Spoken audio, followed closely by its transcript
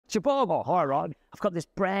Jabob. Oh, hi, Rod. I've got this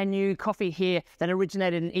brand new coffee here that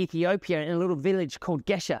originated in Ethiopia in a little village called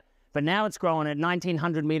Gesha. But now it's grown at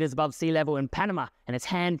 1,900 meters above sea level in Panama, and it's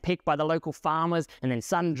hand-picked by the local farmers and then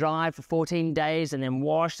sun-dried for 14 days and then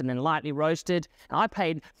washed and then lightly roasted. And I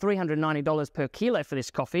paid $390 per kilo for this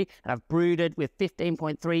coffee, and I've brewed it with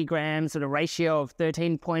 15.3 grams at a ratio of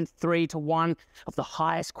 13.3 to 1 of the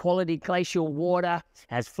highest quality glacial water. It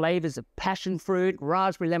has flavors of passion fruit,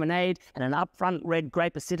 raspberry lemonade, and an upfront red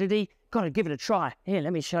grape acidity. Gotta give it a try. Here,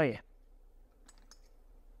 let me show you.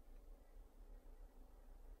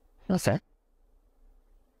 That's it.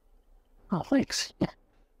 Oh, thanks. Yeah.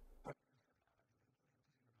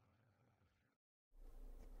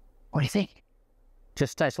 What do you think?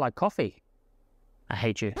 Just tastes like coffee. I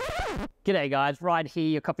hate you. G'day guys, Ride here,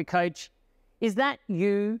 your coffee coach. Is that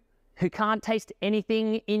you who can't taste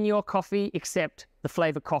anything in your coffee except the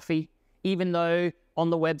flavour coffee, even though on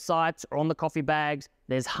the websites or on the coffee bags,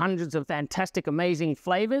 there's hundreds of fantastic, amazing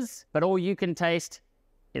flavours, but all you can taste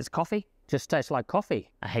is coffee? Just tastes like coffee.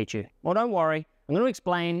 I hate you. Well, don't worry. I'm going to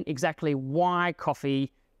explain exactly why coffee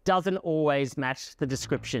doesn't always match the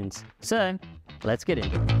descriptions. So, let's get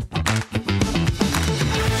into it.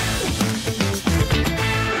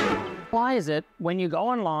 Why is it when you go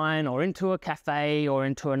online or into a cafe or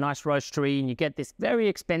into a nice roastery and you get this very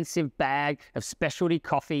expensive bag of specialty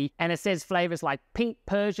coffee and it says flavors like pink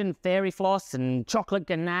Persian fairy floss and chocolate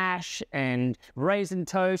ganache and raisin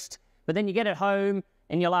toast, but then you get it home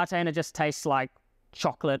and your latte and it just tastes like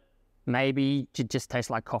chocolate, maybe it just tastes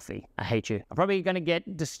like coffee? I hate you. I'm probably going to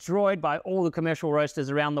get destroyed by all the commercial roasters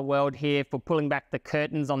around the world here for pulling back the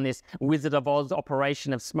curtains on this Wizard of Oz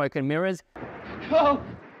operation of smoke and mirrors. Oh,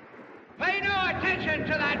 pay no attention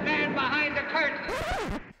to that man behind the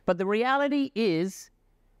curtain. But the reality is,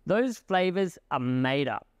 those flavors are made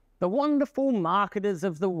up. The wonderful marketers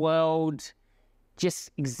of the world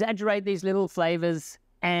just exaggerate these little flavors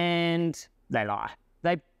and they lie.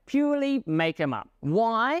 They purely make them up.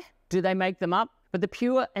 Why do they make them up? But the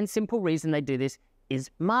pure and simple reason they do this is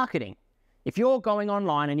marketing. If you're going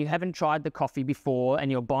online and you haven't tried the coffee before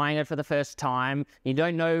and you're buying it for the first time, you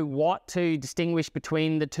don't know what to distinguish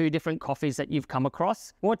between the two different coffees that you've come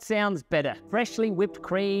across, what sounds better? Freshly whipped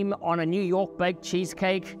cream on a New York baked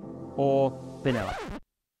cheesecake or vanilla?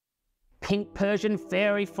 Pink Persian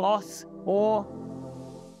fairy floss or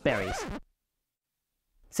berries?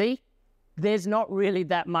 See? There's not really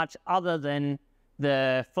that much other than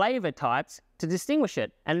the flavor types to distinguish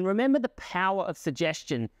it. And remember the power of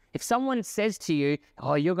suggestion. If someone says to you,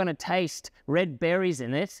 oh, you're going to taste red berries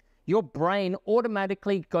in it, your brain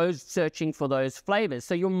automatically goes searching for those flavors.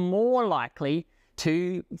 So you're more likely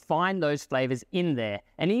to find those flavors in there.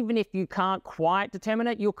 And even if you can't quite determine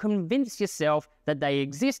it, you'll convince yourself that they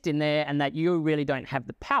exist in there and that you really don't have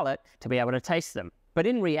the palate to be able to taste them. But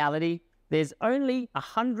in reality, there's only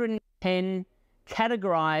 110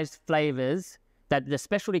 categorized flavors that the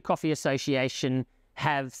Specialty Coffee Association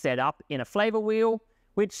have set up in a flavor wheel,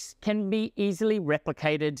 which can be easily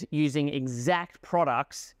replicated using exact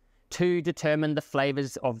products to determine the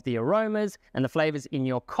flavors of the aromas and the flavors in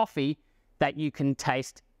your coffee that you can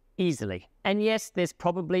taste easily. And yes, there's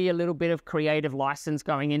probably a little bit of creative license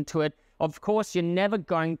going into it. Of course, you're never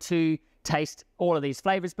going to taste all of these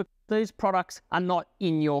flavors, but those products are not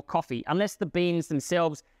in your coffee unless the beans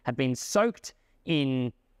themselves have been soaked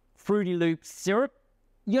in Fruity Loops syrup.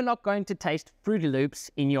 You're not going to taste Fruity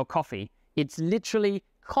Loops in your coffee. It's literally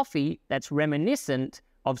coffee that's reminiscent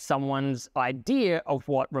of someone's idea of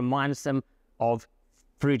what reminds them of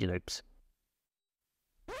Fruity Loops.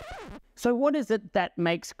 So what is it that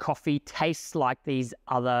makes coffee taste like these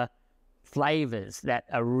other flavors that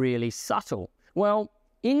are really subtle? Well,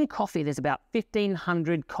 in coffee, there's about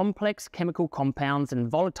 1,500 complex chemical compounds and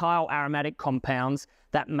volatile aromatic compounds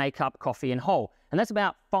that make up coffee in whole. And that's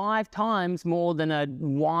about 5 times more than a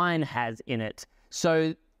wine has in it.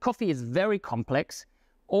 So coffee is very complex.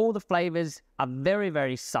 All the flavors are very,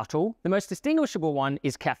 very subtle. The most distinguishable one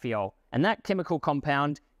is caffeol. And that chemical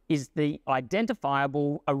compound is the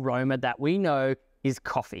identifiable aroma that we know is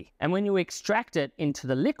coffee. And when you extract it into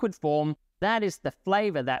the liquid form, that is the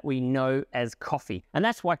flavor that we know as coffee. And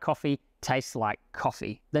that's why coffee tastes like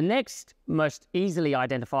coffee. The next most easily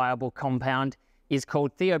identifiable compound is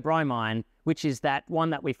called theobromine, which is that one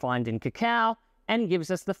that we find in cacao and gives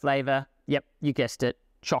us the flavor, yep, you guessed it,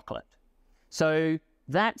 chocolate. So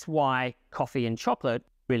that's why coffee and chocolate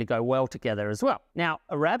really go well together as well. Now,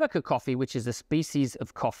 Arabica coffee, which is a species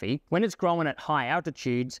of coffee, when it's grown at high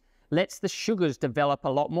altitudes, lets the sugars develop a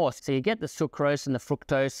lot more. So you get the sucrose and the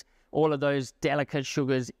fructose, all of those delicate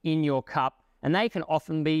sugars in your cup, and they can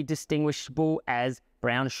often be distinguishable as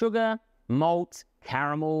brown sugar, malts,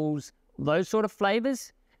 caramels, those sort of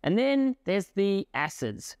flavors. And then there's the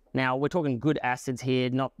acids. Now, we're talking good acids here,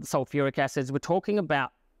 not sulfuric acids. We're talking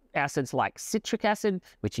about acids like citric acid,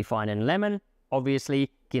 which you find in lemon, obviously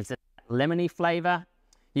gives it a lemony flavor.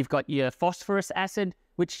 You've got your phosphorus acid,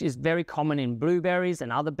 which is very common in blueberries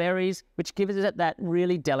and other berries, which gives it that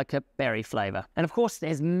really delicate berry flavor. And of course,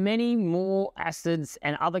 there's many more acids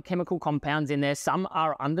and other chemical compounds in there. Some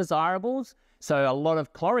are undesirables. So a lot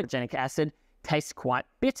of chlorogenic acid tastes quite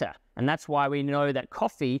bitter. And that's why we know that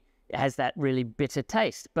coffee has that really bitter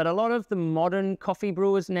taste. But a lot of the modern coffee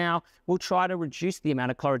brewers now will try to reduce the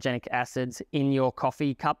amount of chlorogenic acids in your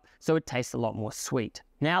coffee cup so it tastes a lot more sweet.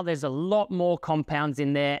 Now there's a lot more compounds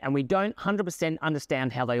in there and we don't 100%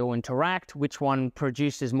 understand how they all interact, which one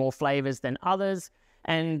produces more flavors than others,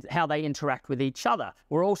 and how they interact with each other.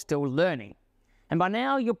 We're all still learning. And by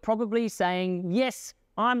now you're probably saying, yes,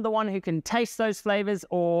 I'm the one who can taste those flavors,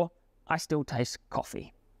 or I still taste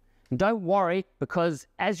coffee. Don't worry, because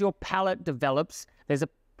as your palate develops, there's a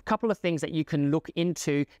couple of things that you can look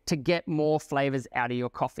into to get more flavors out of your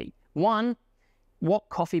coffee. One, what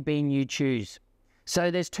coffee bean you choose. So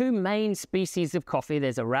there's two main species of coffee.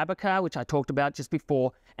 There's Arabica, which I talked about just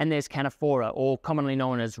before, and there's Canephora, or commonly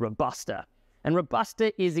known as Robusta. And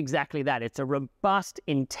Robusta is exactly that. It's a robust,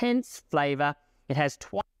 intense flavor. It has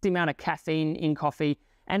twice the amount of caffeine in coffee,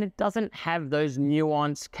 and it doesn't have those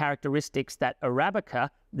nuanced characteristics that Arabica,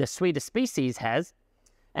 the sweeter species, has.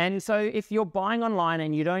 And so if you're buying online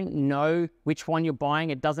and you don't know which one you're buying,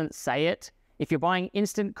 it doesn't say it. If you're buying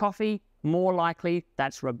instant coffee, more likely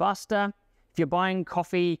that's Robusta. If you're buying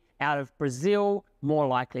coffee out of Brazil, more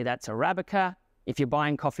likely that's Arabica. If you're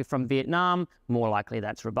buying coffee from Vietnam, more likely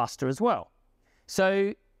that's Robusta as well.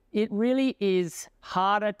 So it really is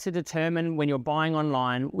harder to determine when you're buying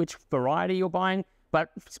online which variety you're buying, but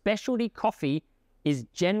specialty coffee is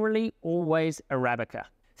generally always Arabica.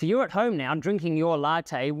 So you're at home now drinking your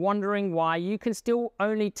latte, wondering why you can still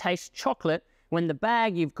only taste chocolate when the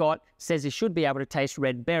bag you've got says you should be able to taste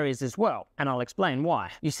red berries as well. And I'll explain why.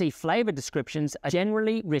 You see, flavor descriptions are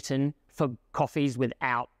generally written for coffees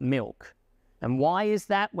without milk. And why is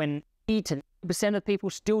that when 80 to 90% of people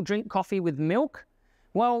still drink coffee with milk?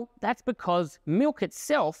 Well, that's because milk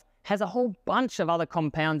itself has a whole bunch of other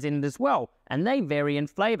compounds in it as well, and they vary in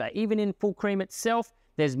flavor. Even in full cream itself,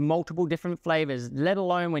 there's multiple different flavors, let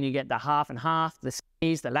alone when you get the half and half, the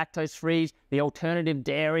squeeze, the lactose-free, the alternative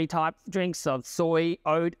dairy type drinks of soy,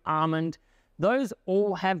 oat, almond. Those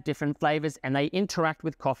all have different flavors and they interact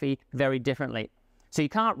with coffee very differently. So you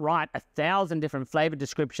can't write 1,000 different flavor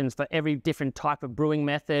descriptions for every different type of brewing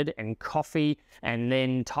method and coffee and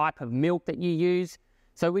then type of milk that you use.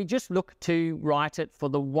 So we just look to write it for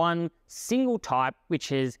the one single type,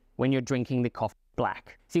 which is when you're drinking the coffee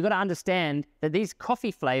black. So you've got to understand that these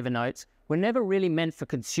coffee flavor notes were never really meant for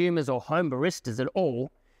consumers or home baristas at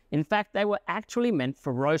all. In fact, they were actually meant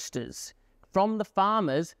for roasters, from the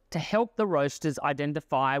farmers, to help the roasters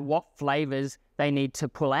identify what flavors they need to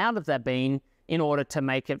pull out of their bean in order to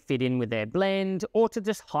make it fit in with their blend, or to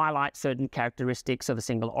just highlight certain characteristics of a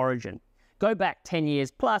single origin. Go back 10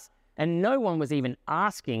 years plus, and no one was even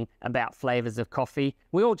asking about flavors of coffee.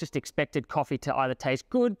 We all just expected coffee to either taste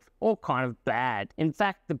good or kind of bad. In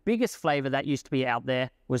fact, the biggest flavor that used to be out there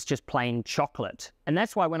was just plain chocolate. And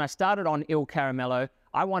that's why when I started on Il Caramello,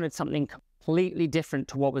 I wanted something completely different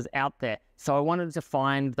to what was out there. So I wanted to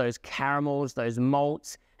find those caramels, those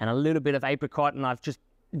malts, and a little bit of apricot, and I've just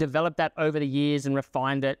developed that over the years and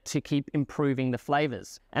refined it to keep improving the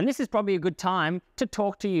flavors. And this is probably a good time to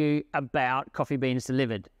talk to you about Coffee Beans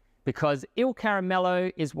Delivered, because Il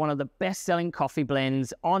Caramello is one of the best-selling coffee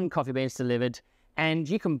blends on Coffee Beans Delivered, and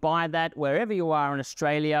you can buy that wherever you are in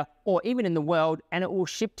Australia or even in the world, and it will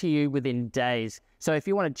ship to you within days. So if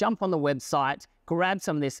you want to jump on the website, grab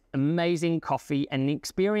some of this amazing coffee and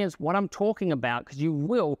experience what I'm talking about, because you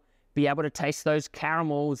will be able to taste those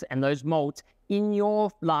caramels and those malts in your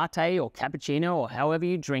latte or cappuccino or however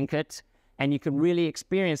you drink it, and you can really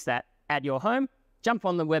experience that at your home. Jump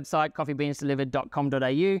on the website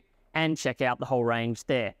coffeebeansdelivered.com.au and check out the whole range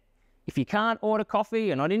there. If you can't order coffee,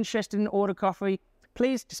 you're not interested in order coffee,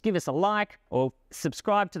 please just give us a like or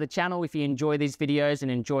subscribe to the channel if you enjoy these videos and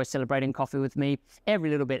enjoy celebrating coffee with me. Every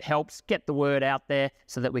little bit helps get the word out there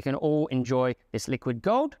so that we can all enjoy this liquid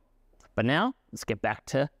gold. But now let's get back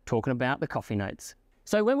to talking about the coffee notes.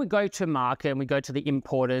 So when we go to market and we go to the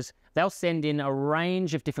importers, they'll send in a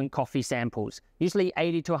range of different coffee samples, usually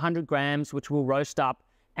 80 to 100 grams, which we'll roast up.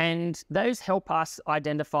 And those help us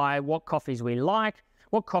identify what coffees we like,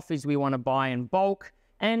 what coffees we want to buy in bulk.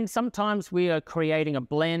 And sometimes we are creating a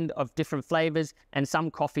blend of different flavors, and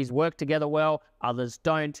some coffees work together well, others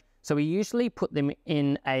don't. So we usually put them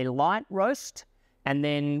in a light roast and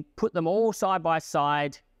then put them all side by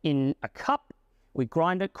side in a cup. We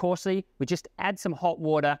grind it coarsely. We just add some hot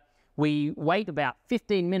water. We wait about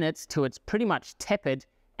 15 minutes till it's pretty much tepid,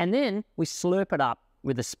 and then we slurp it up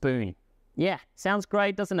with a spoon. Yeah, sounds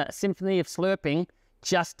great, doesn't it? A symphony of slurping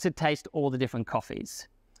just to taste all the different coffees.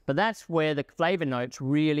 But that's where the flavor notes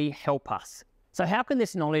really help us. So how can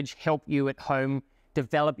this knowledge help you at home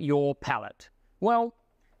develop your palate? Well,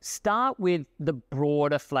 start with the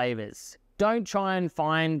broader flavors. Don't try and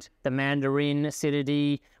find the mandarin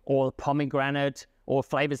acidity or the pomegranate or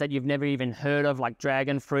flavors that you've never even heard of, like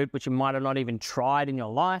dragon fruit, which you might have not even tried in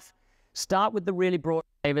your life. Start with the really broad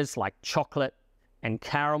flavors like chocolate and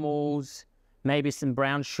caramels, maybe some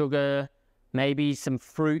brown sugar, maybe some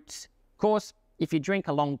fruits. Of course, if you drink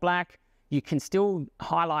a long black, you can still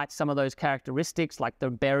highlight some of those characteristics like the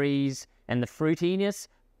berries and the fruitiness,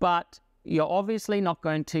 but you're obviously not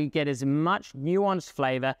going to get as much nuanced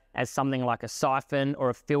flavor as something like a siphon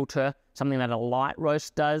or a filter, something that a light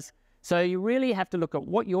roast does. So you really have to look at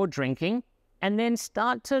what you're drinking and then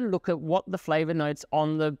start to look at what the flavor notes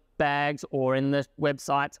on the bags or in the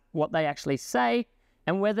websites, what they actually say,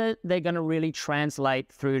 and whether they're going to really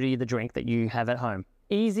translate through to the drink that you have at home.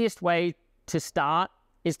 Easiest way to start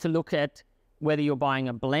is to look at whether you're buying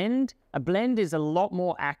a blend. A blend is a lot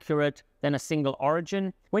more accurate than a single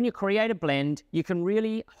origin. When you create a blend, you can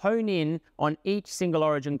really hone in on each single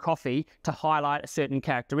origin coffee to highlight a certain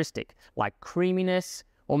characteristic, like creaminess,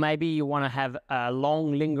 or maybe you want to have a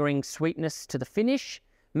long lingering sweetness to the finish.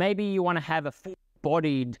 Maybe you want to have a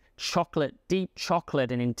full-bodied chocolate, deep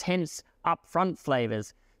chocolate and intense upfront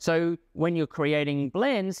flavors. So when you're creating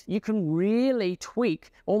blends, you can really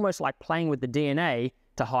tweak, almost like playing with the DNA,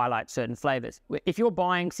 to highlight certain flavors. If you're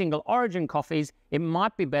buying single origin coffees, it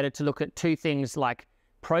might be better to look at two things like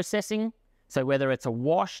processing. So whether it's a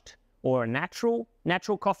washed or a natural.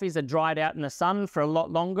 Natural coffees are dried out in the sun for a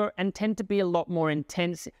lot longer and tend to be a lot more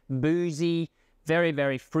intense, boozy, very,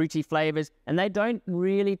 very fruity flavors. And they don't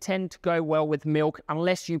really tend to go well with milk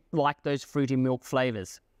unless you like those fruity milk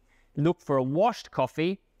flavors. Look for a washed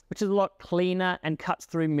coffee, which is a lot cleaner and cuts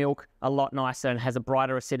through milk a lot nicer and has a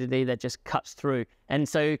brighter acidity that just cuts through. And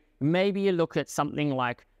so maybe you look at something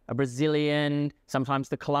like a Brazilian, sometimes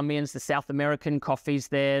the Colombians, the South American coffees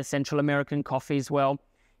there, Central American coffees. Well,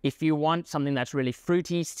 if you want something that's really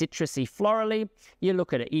fruity, citrusy, florally, you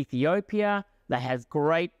look at Ethiopia. They have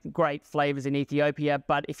great, great flavors in Ethiopia.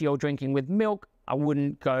 But if you're drinking with milk, I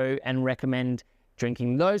wouldn't go and recommend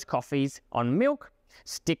drinking those coffees on milk.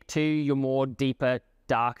 Stick to your more deeper,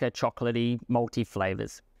 darker, chocolatey, malty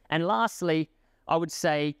flavors. And lastly, I would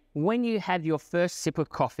say when you have your first sip of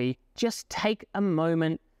coffee, just take a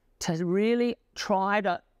moment to really try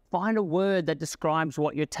to find a word that describes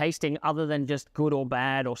what you're tasting other than just good or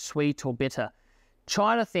bad or sweet or bitter.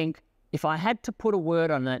 Try to think, if I had to put a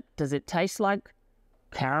word on it, does it taste like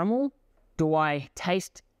caramel? Do I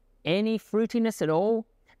taste any fruitiness at all?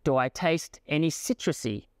 Do I taste any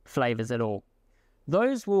citrusy flavors at all?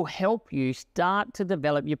 Those will help you start to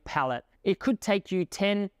develop your palate. It could take you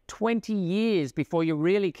 10, 20 years before you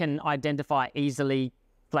really can identify easily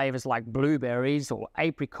flavors like blueberries or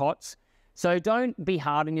apricots. So don't be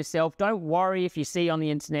hard on yourself. Don't worry if you see on the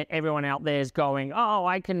internet everyone out there is going, oh,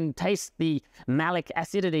 I can taste the malic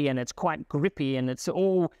acidity and it's quite grippy and it's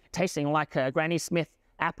all tasting like a Granny Smith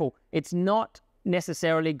apple. It's not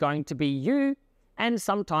necessarily going to be you. And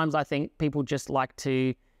sometimes I think people just like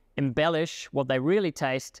to embellish what they really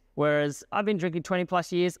taste, whereas I've been drinking 20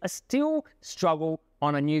 plus years, I still struggle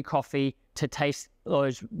on a new coffee to taste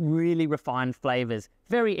those really refined flavors.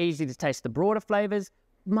 Very easy to taste the broader flavors,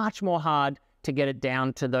 much more hard to get it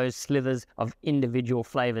down to those slithers of individual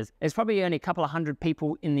flavors. There's probably only a couple of hundred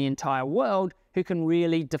people in the entire world who can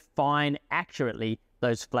really define accurately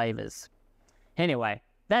those flavors. Anyway,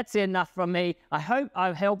 that's enough from me. I hope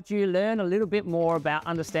I've helped you learn a little bit more about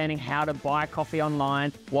understanding how to buy coffee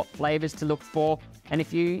online, what flavors to look for. And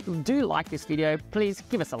if you do like this video, please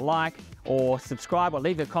give us a like or subscribe or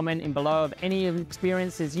leave a comment in below of any of the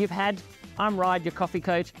experiences you've had. I'm Ride, your coffee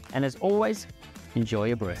coach, and as always, enjoy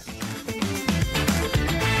your brew.